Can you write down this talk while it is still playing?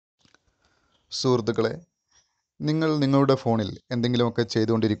സുഹൃത്തുക്കളെ, നിങ്ങൾ നിങ്ങളുടെ ഫോണിൽ എന്തെങ്കിലുമൊക്കെ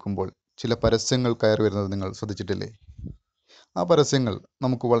ചെയ്തുകൊണ്ടിരിക്കുമ്പോൾ ചില പരസ്യങ്ങൾ കയറി വരുന്നത് നിങ്ങൾ ശ്രദ്ധിച്ചിട്ടില്ലേ? ആ പരസ്യങ്ങൾ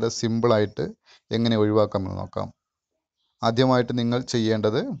നമുക്ക് വളരെ സിമ്പിളായിട്ട് എങ്ങനെ ഒഴിവാക്കാമെന്ന് നോക്കാം. ആദ്യമായിട്ട് നിങ്ങൾ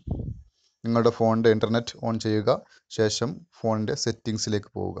ചെയ്യേണ്ടത് നിങ്ങളുടെ ഫോണിൻ്റെ ഇൻ്റർനെറ്റ് ഓൺ ചെയ്യുക. ശേഷം ഫോണിൻ്റെ സെറ്റിങ്സിലേക്ക്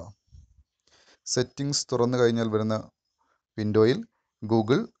പോവുക. സെറ്റിങ്സ് തുറന്നു കഴിഞ്ഞാൽ വരുന്ന വിൻഡോയിൽ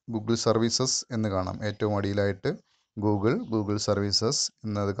ഗൂഗിൾ സർവീസസ് എന്ന് കാണാം. ഏറ്റവും അടിയിലായിട്ട് ഗൂഗിൾ സർവീസസ്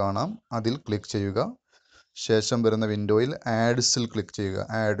എന്നത് കാണാം. അതിൽ ക്ലിക്ക് ചെയ്യുക. ശേഷം വരുന്ന വിൻഡോയിൽ ആഡ്സിൽ ക്ലിക്ക് ചെയ്യുക.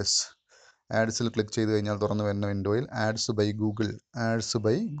 ആഡ്സിൽ ക്ലിക്ക് ചെയ്ത് കഴിഞ്ഞാൽ തുറന്നു വരുന്ന വിൻഡോയിൽ ആഡ്സ് ബൈ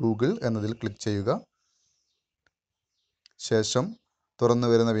ഗൂഗിൾ എന്നതിൽ ക്ലിക്ക് ചെയ്യുക. ശേഷം തുറന്നു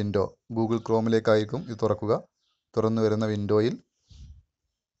വരുന്ന വിൻഡോ ഗൂഗിൾ ക്രോമിലേക്കായിരിക്കും ഇത് തുറക്കുക. തുറന്നു വരുന്ന വിൻഡോയിൽ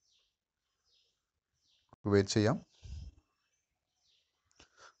വെയിറ്റ് ചെയ്യാം.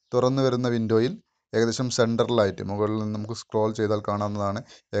 തുറന്നു വരുന്ന വിൻഡോയിൽ ഏകദേശം സെൻറ്ററിലായിട്ട് മുകളിൽ നിന്ന് നമുക്ക് സ്ക്രോൾ ചെയ്താൽ കാണാവുന്നതാണ്.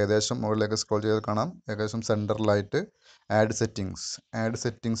 ഏകദേശം മുകളിലേക്ക് സ്ക്രോൾ ചെയ്താൽ കാണാം. ഏകദേശം സെൻറ്ററിലായിട്ട് ആഡ്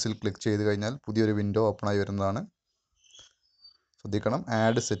സെറ്റിങ്സിൽ ക്ലിക്ക് ചെയ്ത് കഴിഞ്ഞാൽ പുതിയൊരു വിൻഡോ ഓപ്പണായി വരുന്നതാണ്. ശ്രദ്ധിക്കണം,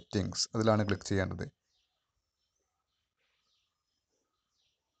 ആഡ് സെറ്റിങ്സ് അതിലാണ് ക്ലിക്ക് ചെയ്യേണ്ടത്.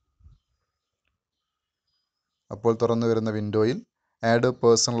 അപ്പോൾ തുറന്നു വരുന്ന വിൻഡോയിൽ ആഡ്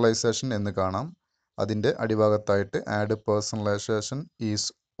പേഴ്സണലൈസേഷൻ എന്ന് കാണാം. അതിൻ്റെ അടിഭാഗത്തായിട്ട് ആഡ് പേഴ്സണലൈസേഷൻ ഈസ്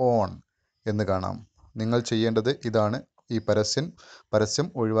ഓൺ എന്ന് കാണാം. നിങ്ങൾ ചെയ്യേണ്ടത് ഇതാണ്. ഈ പരസ്യം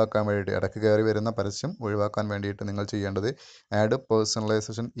ഒഴിവാക്കാൻ വേണ്ടിയിട്ട്, ഇടയ്ക്ക് കയറി വരുന്ന പരസ്യം ഒഴിവാക്കാൻ വേണ്ടിയിട്ട് നിങ്ങൾ ചെയ്യേണ്ടത് ആഡ്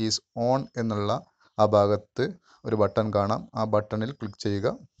പേഴ്സണലൈസേഷൻ ഈസ് ഓൺ എന്നുള്ള ആ ഭാഗത്ത് ഒരു ബട്ടൺ കാണാം. ആ ബട്ടണിൽ ക്ലിക്ക് ചെയ്യുക.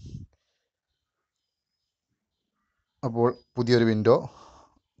 അപ്പോൾ പുതിയൊരു വിൻഡോ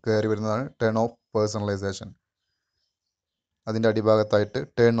കയറി വരുന്നതാണ്. Turn of personalisation. അതിൻ്റെ അടിഭാഗത്തായിട്ട്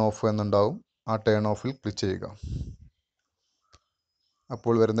ടേൺ ഓഫ് എന്നുണ്ടാവും. ആ ടേൺ ഓഫിൽ ക്ലിക്ക് ചെയ്യുക.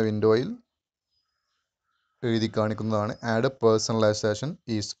 അപ്പോൾ വരുന്ന വിൻഡോയിൽ എഴുതി കാണിക്കുന്നതാണ് ആഡ് പേഴ്സണലൈസേഷൻ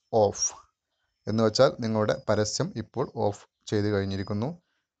ഈസ് ഓഫ് എന്ന് വെച്ചാൽ നിങ്ങളുടെ പരസ്യം ഇപ്പോൾ ഓഫ് ചെയ്ത് കഴിഞ്ഞിരിക്കുന്നു.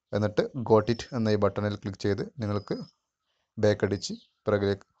 എന്നിട്ട് ഗോട്ട് ഇറ്റ് എന്ന ഈ ബട്ടണിൽ ക്ലിക്ക് ചെയ്ത് നിങ്ങൾക്ക് ബാക്ക് അടിച്ച്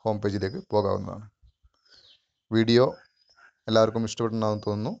പിറകിലേക്ക് ഹോം പേജിലേക്ക് പോകാവുന്നതാണ്. വീഡിയോ എല്ലാവർക്കും ഇഷ്ടപ്പെട്ടുണ്ടാകുമെന്ന്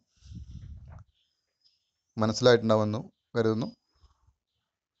തോന്നുന്നു. മനസ്സിലായിട്ടുണ്ടാവുമെന്ന് കരുതുന്നു.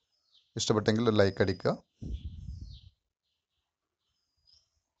 ഇഷ്ടപ്പെട്ടെങ്കിൽ ഒരു ലൈക്ക് അടിക്കുക.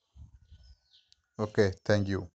 Okay, thank you.